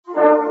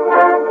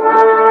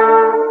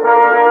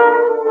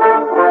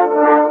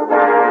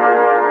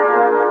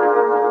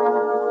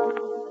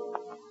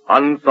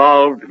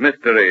Unsolved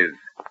Mysteries.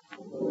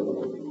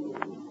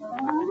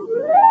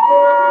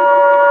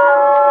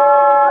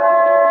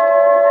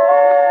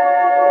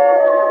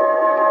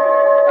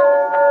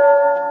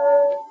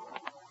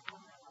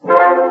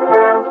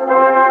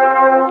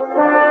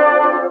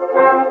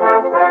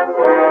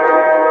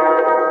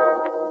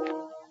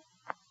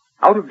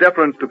 Out of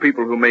deference to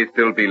people who may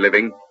still be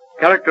living,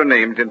 character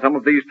names in some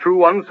of these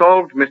true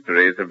unsolved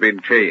mysteries have been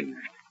changed.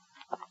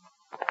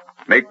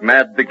 Make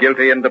mad the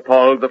guilty and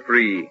appall the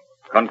free.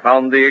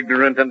 Confound the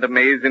ignorant and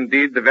amaze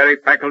indeed the very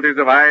faculties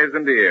of eyes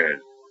and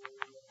ears.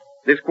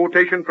 This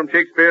quotation from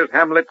Shakespeare's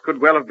Hamlet could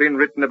well have been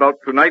written about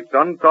tonight's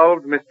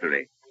unsolved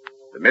mystery,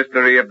 the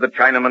mystery of the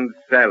Chinaman's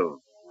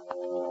cell.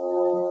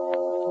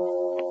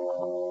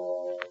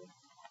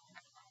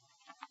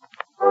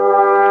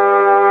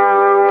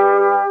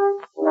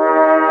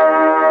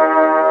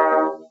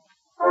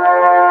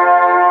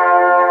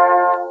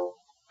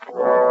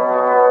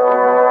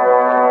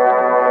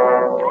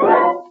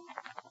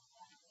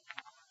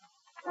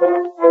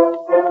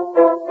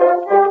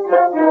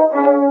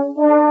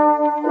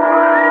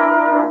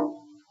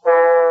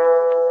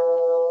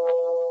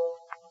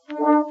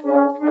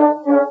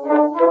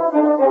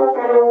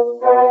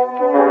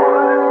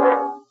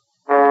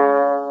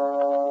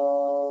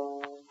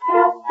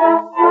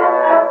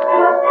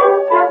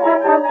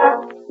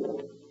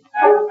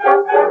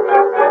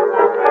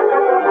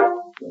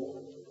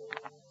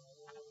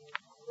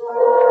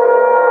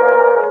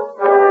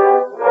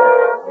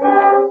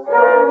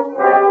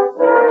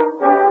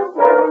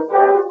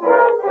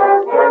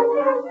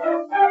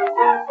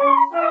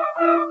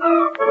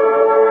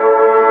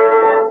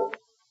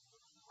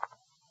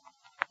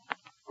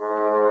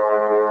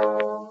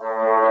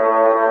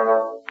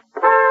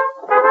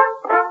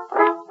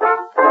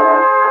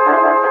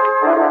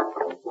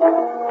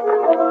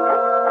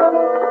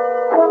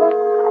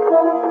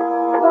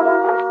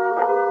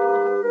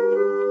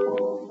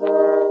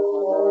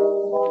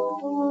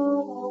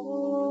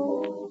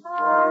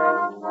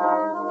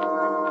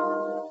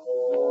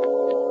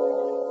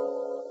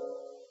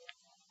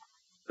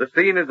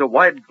 The scene is a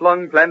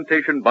wide-flung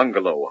plantation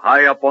bungalow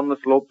high up on the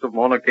slopes of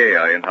Mauna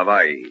Kea in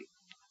Hawaii.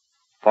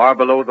 Far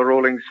below the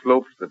rolling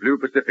slopes, the blue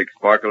Pacific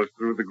sparkles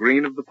through the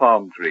green of the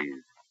palm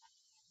trees.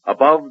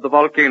 Above, the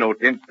volcano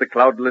tints the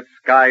cloudless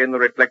sky in the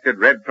reflected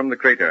red from the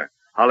crater,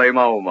 Hale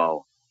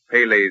Maumau,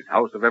 Pele's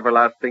house of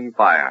everlasting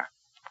fire.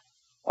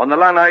 On the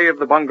lanai of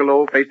the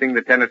bungalow facing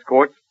the tennis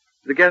courts,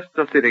 the guests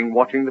are sitting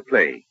watching the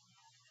play.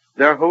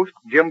 Their host,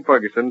 Jim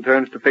Ferguson,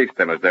 turns to face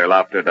them as their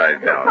laughter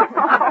dies down.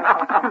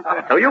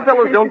 So you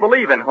fellows don't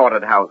believe in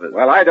haunted houses?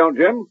 Well, I don't,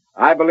 Jim.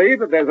 I believe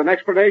that there's an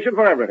explanation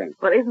for everything.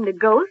 Well, isn't a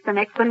ghost an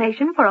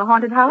explanation for a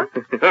haunted house?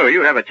 Oh,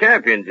 you have a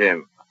champion,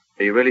 Jim.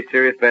 Are you really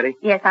serious, Betty?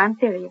 Yes, I'm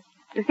serious.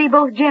 You see,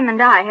 both Jim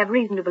and I have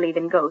reason to believe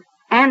in ghosts.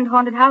 And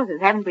haunted houses,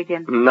 haven't we,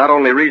 Jim? Not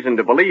only reason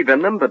to believe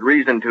in them, but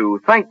reason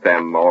to thank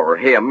them, or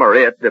him, or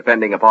it,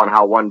 depending upon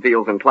how one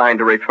feels inclined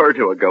to refer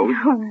to a ghost.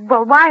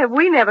 Well, why have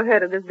we never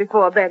heard of this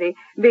before, Betty?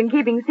 Been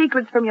keeping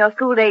secrets from your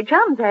school-day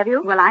chums, have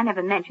you? Well, I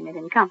never mention it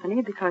in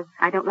company because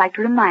I don't like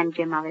to remind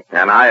Jim of it.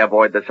 And I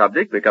avoid the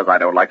subject because I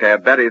don't like to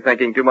have Betty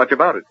thinking too much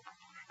about it.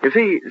 You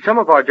see, some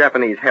of our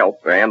Japanese help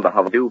and the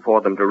Hawaii do for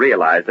them to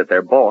realize that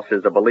their boss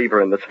is a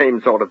believer in the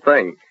same sort of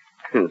thing.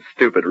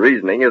 Stupid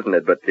reasoning, isn't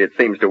it? But it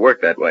seems to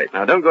work that way.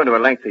 Now, don't go into a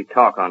lengthy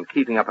talk on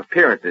keeping up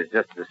appearances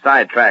just to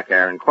sidetrack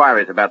our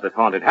inquiries about this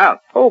haunted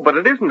house. Oh, but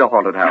it isn't a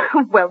haunted house.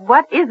 Well,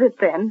 what is it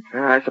then?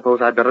 I suppose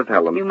I'd better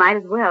tell them. You might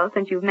as well,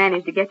 since you've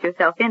managed to get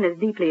yourself in as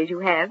deeply as you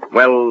have.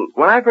 Well,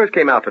 when I first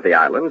came out to the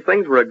islands,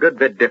 things were a good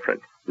bit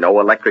different. No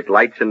electric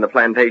lights in the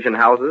plantation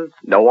houses,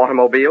 no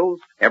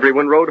automobiles.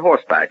 Everyone rode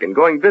horseback, and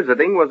going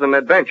visiting was an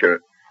adventure.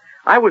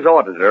 I was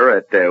auditor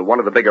at one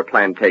of the bigger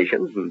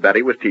plantations, and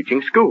Betty was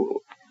teaching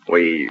school.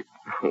 We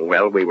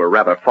were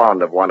rather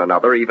fond of one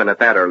another, even at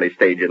that early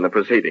stage in the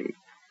proceedings.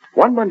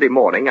 One Monday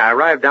morning, I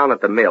arrived down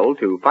at the mill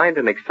to find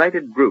an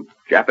excited group.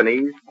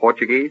 Japanese,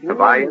 Portuguese,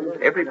 Hawaiians,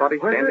 everybody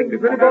standing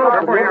before I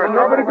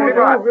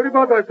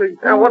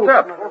think. What's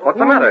up? What's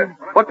the matter?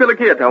 What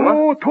pilikia, Toma?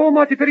 Oh,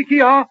 Toma ti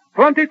pilikia.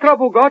 Plenty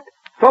trouble got.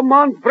 Some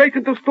man's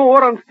breaking into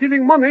store and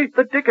stealing money.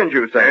 The dickens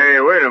you say.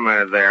 Hey, wait a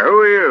minute there. Who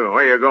are you?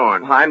 Where you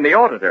going? I'm the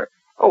auditor.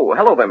 Oh,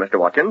 hello there, Mr.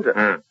 Watkins.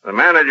 The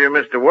manager,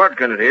 Mr.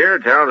 Watkins, here,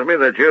 tells me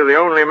that you're the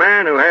only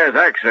man who has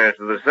access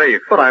to the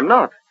safe. But I'm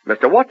not.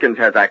 Mr. Watkins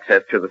has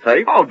access to the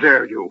safe. How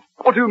dare you?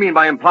 What do you mean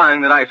by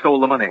implying that I stole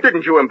the money?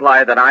 Didn't you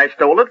imply that I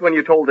stole it when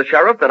you told the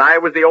sheriff that I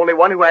was the only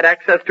one who had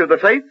access to the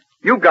safe?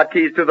 You've got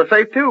keys to the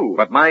safe, too.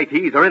 But my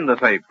keys are in the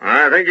safe.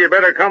 I think you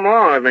better come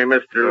along with me,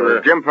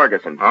 Mr. Jim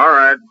Ferguson. All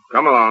right,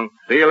 come along.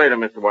 See you later,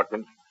 Mr.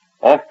 Watkins.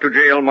 Off to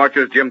jail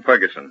marches Jim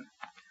Ferguson.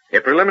 A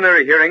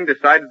preliminary hearing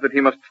decides that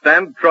he must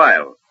stand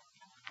trial.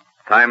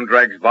 Time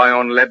drags by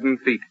on leaden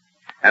feet,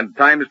 and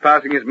time's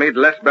passing is made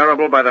less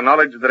bearable by the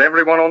knowledge that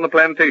everyone on the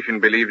plantation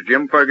believes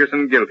Jim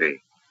Ferguson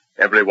guilty.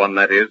 Everyone,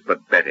 that is,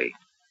 but Betty.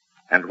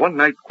 And one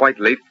night, quite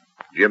late,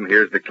 Jim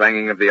hears the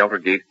clanging of the outer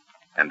gate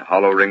and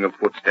hollow ring of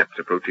footsteps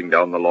approaching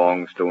down the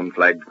long,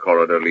 stone-flagged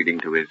corridor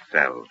leading to his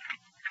cell.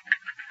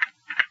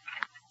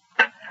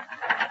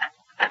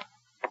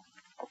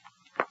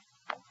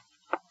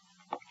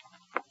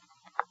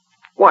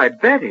 Why,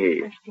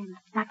 Betty. Hush, Jim.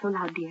 Not so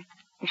loud, dear.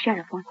 The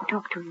sheriff wants to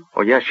talk to you.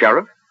 Oh, yes,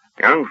 Sheriff?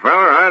 Young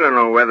feller, I don't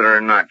know whether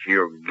or not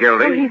you're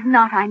guilty. Oh, he's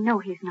not. I know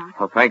he's not.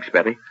 Oh, thanks,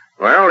 Betty.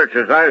 Well, it's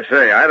as I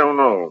say, I don't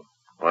know.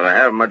 But I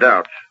have my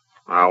doubts.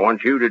 I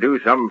want you to do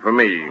something for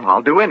me.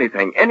 I'll do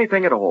anything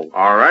at all.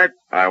 All right.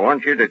 I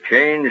want you to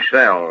change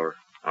cells.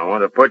 I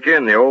want to put you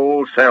in the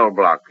old cell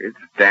block. It's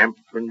damp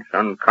and it's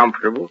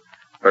uncomfortable,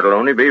 but it'll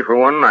only be for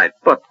one night.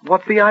 But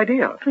what's the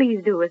idea?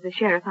 Please do as the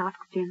sheriff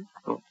asks, Jim.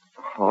 Oh,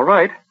 all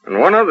right. And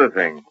one other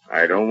thing.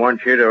 I don't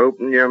want you to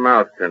open your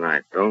mouth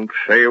tonight. Don't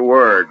say a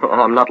word. Oh,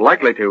 I'm not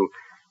likely to.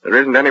 There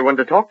isn't anyone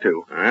to talk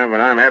to. But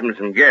I'm having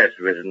some guests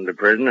visiting the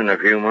prison in a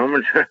few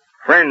moments.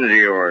 Friends of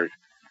yours.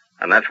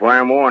 And that's why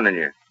I'm warning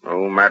you.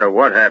 No matter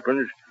what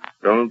happens,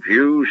 don't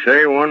you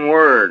say one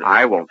word.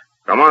 I won't.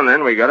 Come on,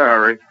 then. We gotta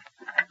hurry.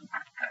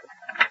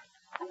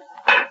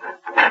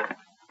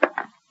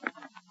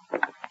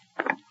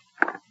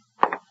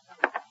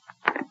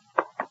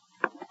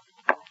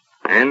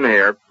 In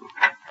here.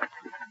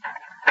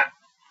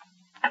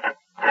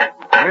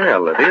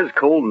 Well, it is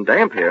cold and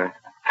damp here.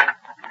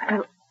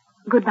 Well,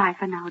 goodbye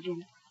for now,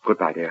 Jim.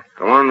 Goodbye, dear.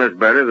 Come on, Miss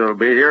Betty. They'll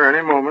be here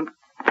any moment.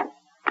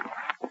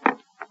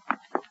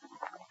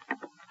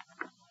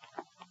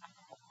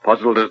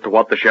 Puzzled as to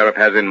what the sheriff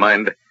has in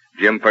mind,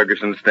 Jim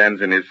Ferguson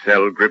stands in his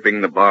cell,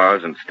 gripping the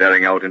bars and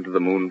staring out into the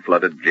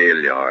moon-flooded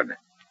jail yard.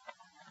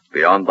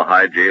 Beyond the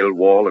high jail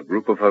wall, a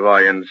group of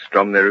Hawaiians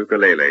strum their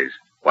ukuleles,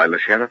 while the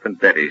sheriff and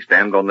Betty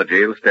stand on the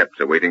jail steps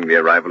awaiting the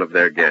arrival of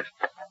their guests.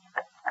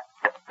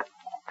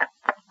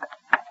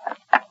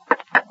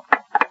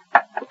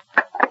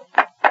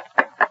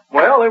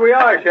 Well, here we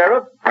are,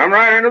 Sheriff. Come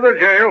right into the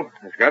jail.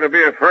 It's got to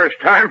be a first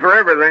time for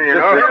everything, you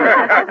know.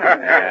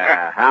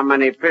 How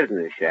many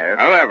prisoners, Sheriff?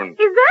 11. Is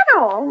that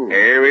all?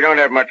 Hey, we don't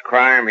have much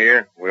crime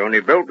here. We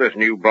only built this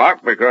new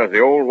block because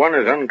the old one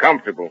is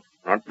uncomfortable.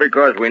 Not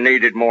because we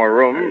needed more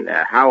room. And,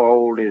 how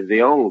old is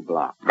the old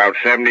block? About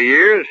 70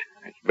 years.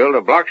 It's built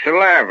of blocks of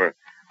lava.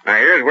 Now,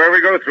 here's where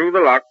we go through the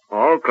lock.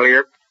 All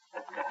clear.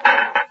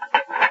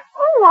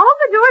 Oh, all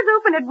the doors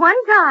open at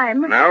one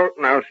time.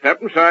 Now,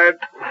 step inside.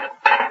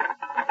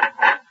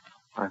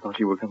 I thought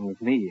you were coming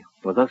with me.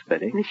 With us,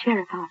 Betty. The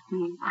sheriff asked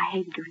me. I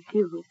hated to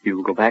refuse.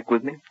 You'll go back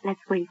with me? Let's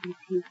wait and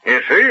see.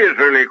 You see, it's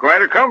really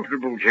quite a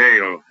comfortable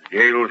jail.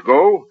 Jails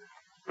go.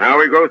 Now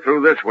we go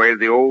through this way,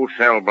 the old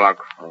cell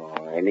block.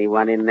 Oh,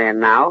 anyone in there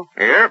now?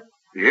 Yep,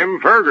 Jim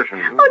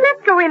Ferguson. Oh,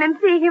 let's go in and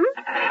see him.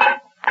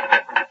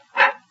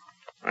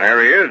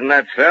 There he is in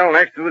that cell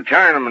next to the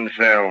Chinaman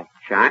cell.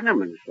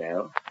 Chinaman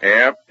cell?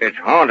 Yep, it's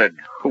haunted.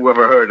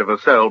 Whoever heard of a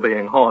cell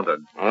being haunted?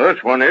 Well,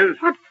 this one is.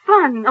 What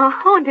fun, a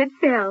haunted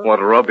cell. What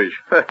rubbish.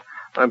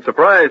 I'm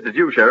surprised at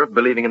you, Sheriff,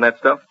 believing in that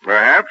stuff.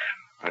 Perhaps.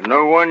 But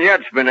no one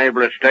yet's been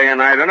able to stay a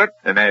night in it.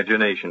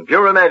 Imagination.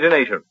 Pure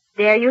imagination.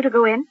 Dare you to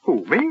go in?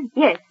 Who, me?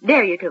 Yes,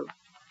 dare you to.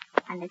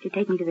 I'll let you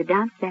take me to the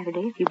dance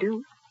Saturday if you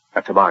do.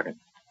 That's a bargain.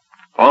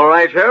 All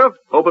right, Sheriff.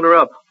 Open her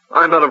up.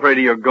 I'm not afraid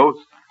of your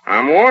ghosts.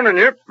 I'm warning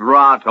you.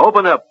 Rot.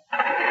 Open up.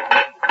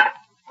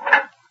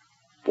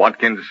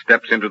 Watkins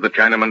steps into the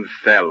Chinaman's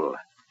cell.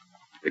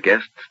 The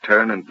guests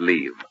turn and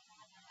leave.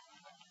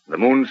 The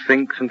moon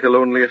sinks until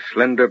only a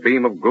slender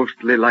beam of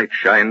ghostly light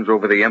shines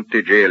over the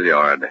empty jail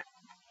yard.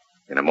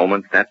 In a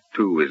moment, that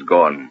too is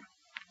gone.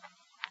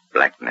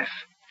 Blackness.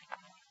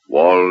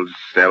 Walls,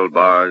 cell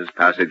bars,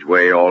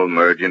 passageway all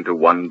merge into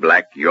one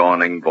black,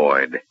 yawning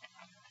void.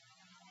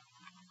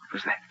 What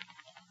was that?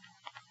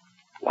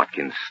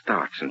 Watkins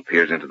starts and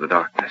peers into the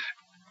darkness.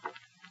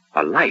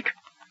 A light.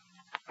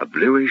 A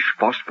bluish,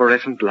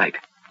 phosphorescent light,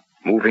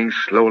 moving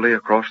slowly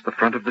across the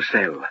front of the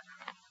cell.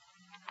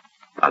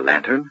 A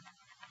lantern?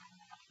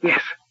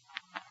 Yes,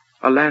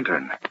 a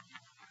lantern,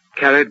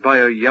 carried by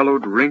a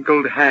yellowed,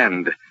 wrinkled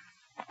hand.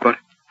 But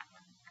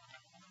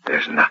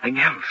there's nothing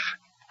else.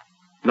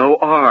 No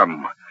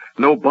arm,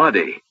 no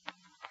body,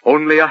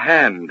 only a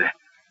hand.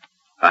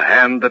 A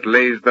hand that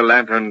lays the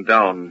lantern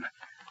down.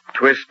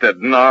 Twisted,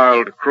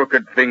 gnarled,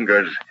 crooked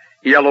fingers,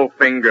 yellow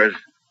fingers,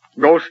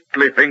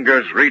 ghostly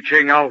fingers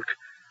reaching out.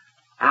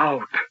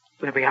 Out.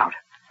 Let me out.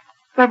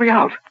 Let me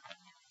out.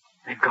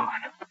 They've gone.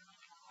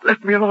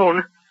 Let me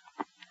alone.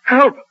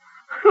 Help.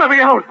 Let me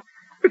out.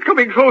 It's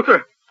coming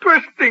closer.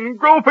 Twisting,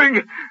 groping.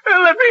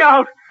 Let me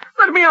out.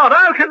 Let me out.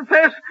 I'll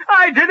confess.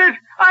 I did it.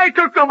 I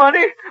took the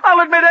money. I'll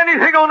admit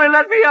anything, only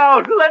let me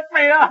out. Let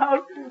me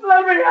out.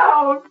 Let me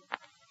out.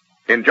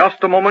 In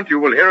just a moment, you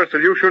will hear a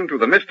solution to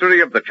the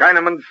mystery of the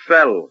Chinaman's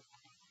cell.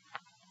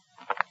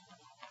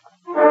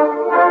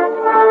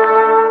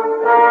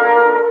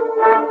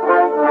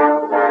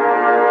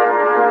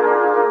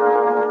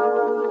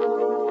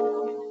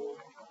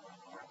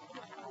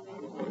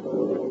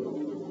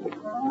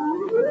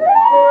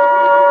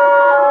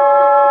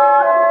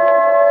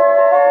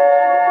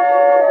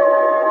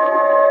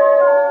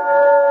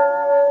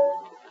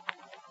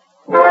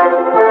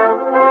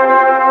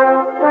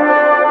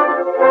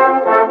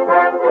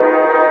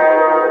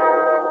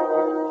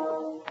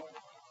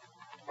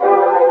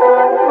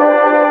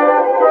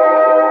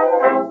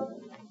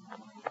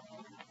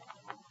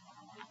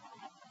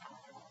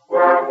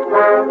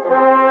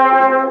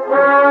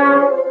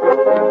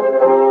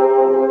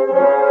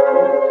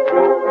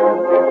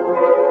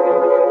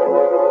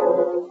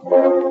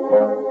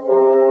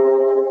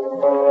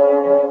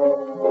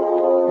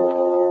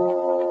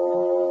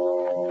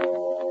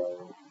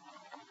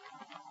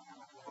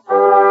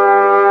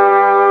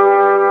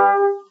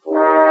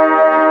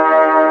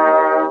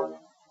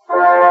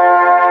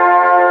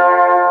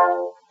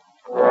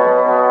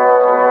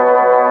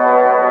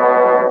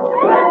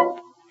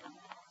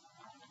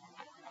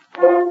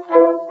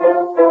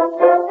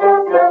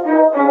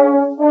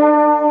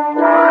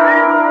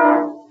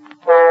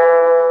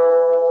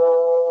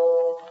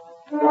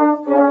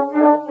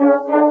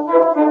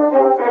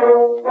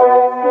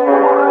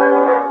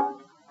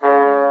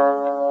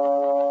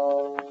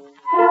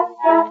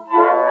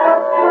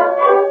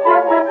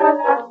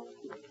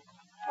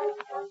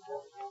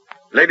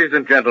 Ladies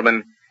and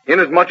gentlemen,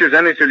 inasmuch as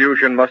any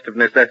solution must of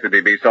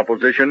necessity be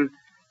supposition,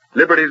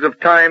 liberties of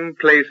time,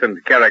 place,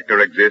 and character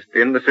exist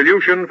in the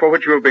solution for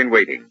which you have been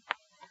waiting.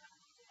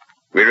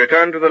 We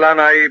return to the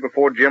Lanai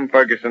before Jim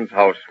Ferguson's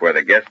house, where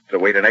the guests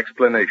await an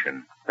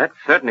explanation. That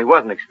certainly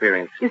was an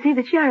experience. You see,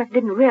 the sheriff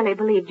didn't really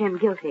believe Jim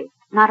guilty.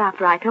 Not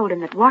after I told him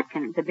that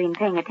Watkins had been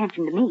paying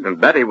attention to me. And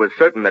Betty was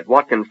certain that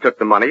Watkins took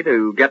the money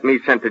to get me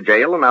sent to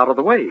jail and out of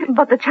the way.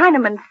 But the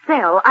Chinaman's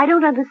cell, I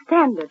don't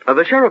understand it.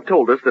 The sheriff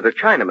told us that a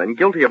Chinaman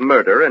guilty of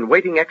murder and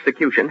waiting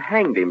execution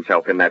hanged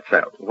himself in that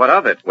cell. What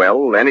of it?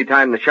 Well, any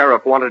time the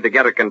sheriff wanted to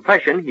get a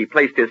confession, he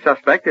placed his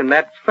suspect in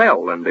that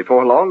cell, and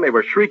before long they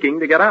were shrieking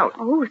to get out.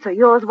 Oh, so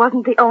yours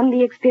wasn't the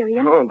only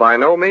experience? Oh, by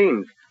no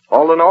means.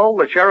 All in all,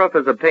 the sheriff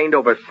has obtained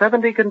over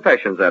 70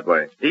 confessions that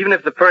way. Even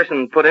if the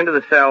person put into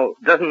the cell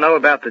doesn't know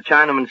about the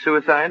Chinaman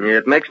suicide?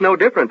 It makes no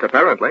difference,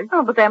 apparently.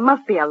 Oh, but there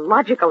must be a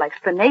logical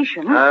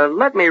explanation.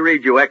 Let me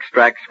read you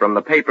extracts from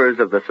the papers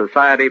of the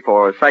Society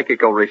for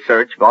Psychical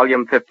Research,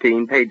 Volume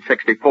 15, page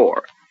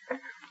 64.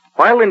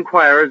 While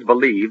inquirers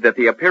believe that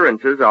the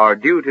appearances are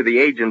due to the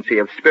agency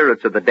of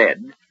spirits of the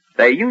dead,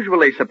 they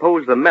usually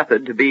suppose the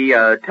method to be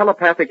a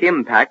telepathic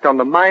impact on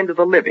the mind of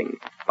the living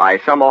by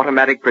some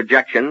automatic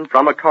projection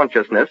from a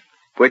consciousness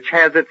which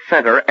has its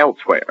center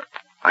elsewhere.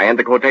 I end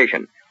the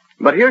quotation.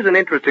 But here's an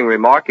interesting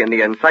remark in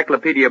the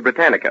Encyclopedia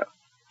Britannica.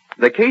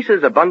 The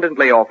cases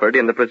abundantly offered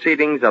in the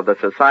proceedings of the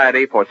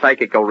Society for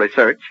Psychical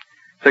Research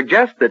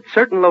suggest that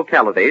certain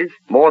localities,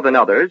 more than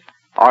others,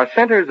 are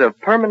centers of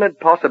permanent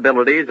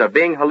possibilities of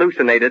being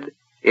hallucinated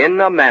in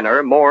a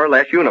manner more or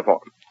less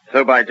uniform.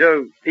 So, by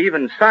Jove,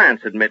 even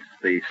science admits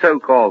the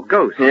so-called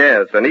ghost.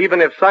 Yes, and even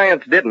if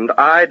science didn't,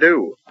 I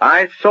do.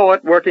 I saw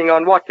it working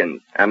on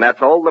Watkins, and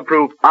that's all the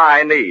proof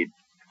I need.